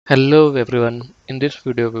Hello everyone, in this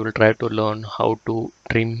video we will try to learn how to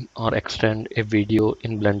trim or extend a video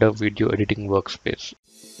in Blender video editing workspace.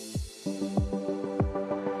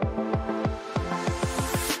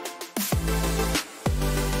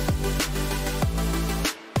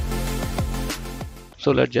 So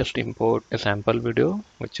let's just import a sample video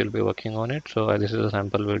which will be working on it. So this is a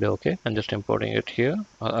sample video, okay? I'm just importing it here.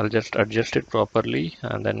 I'll just adjust it properly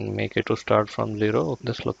and then make it to start from 0.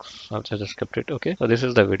 This looks, I'll just kept it, okay? So this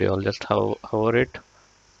is the video. I'll just hover it.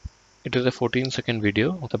 It is a 14-second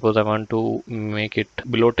video. Suppose I want to make it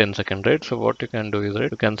below 10 seconds, right? So what you can do is, right,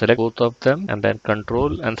 you can select both of them and then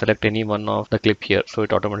control and select any one of the clip here. So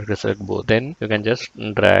it automatically select both. Then you can just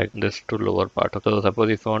drag this to lower part. So suppose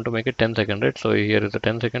if you want to make it 10 seconds, right? So here is a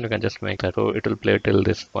 10 second, you can just make that. So it will play till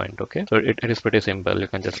this point, okay? So it is pretty simple. You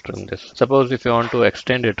can just trim this. Suppose if you want to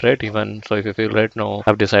extend it, right? Even so if you feel right now,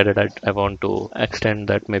 I've decided I want to extend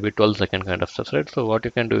that maybe 12-second kind of stuff, right? So what you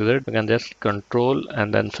can do is that you can just control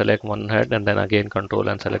and then select one head and then again control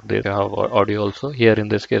and select this. You have audio also. Here in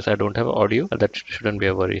this case I don't have audio, but that shouldn't be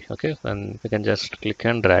a worry, okay? And you can just click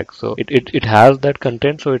and drag. So it has that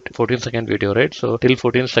content. So it 14-second video, right? So till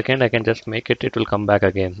 14 second I can just make it, it will come back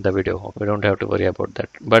again, the video. We don't have to worry about that.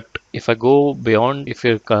 But if I go beyond, if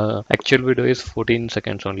your actual video is 14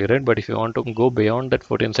 seconds only, right? But if you want to go beyond that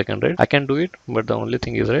 14 second, right, I can do it. But the only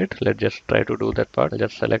thing is, right, let's just try to do that part.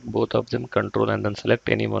 Just select both of them, control and then select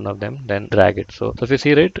any one of them, then drag it. So if you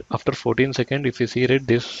see, right, after 14 seconds, if you see, right,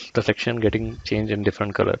 the section getting changed in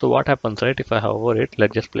different color. So what happens, right, if I hover it,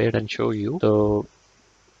 let's just play it and show you. So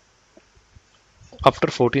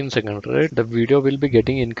after 14 seconds, right, the video will be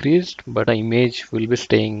getting increased, but the image will be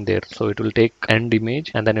staying there. So it will take end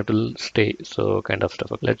image and then it will stay. So kind of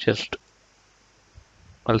stuff. Let's just,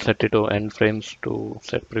 I'll set it to end frames to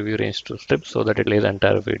set preview range to strips so that it plays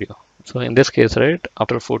entire video. So in this case, right,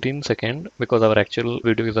 after 14 second, because our actual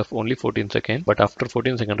video is of only 14 second, but after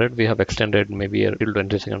 14 second, right, we have extended maybe till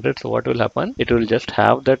 20 second, right? So what will happen? It will just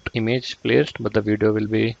have that image placed, but the video will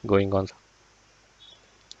be going on.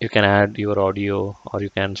 You can add your audio or you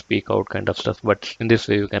can speak out kind of stuff, but in this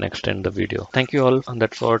way you can extend the video. Thank you all, and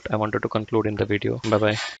that's what I wanted to conclude in the video. Bye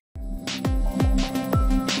bye.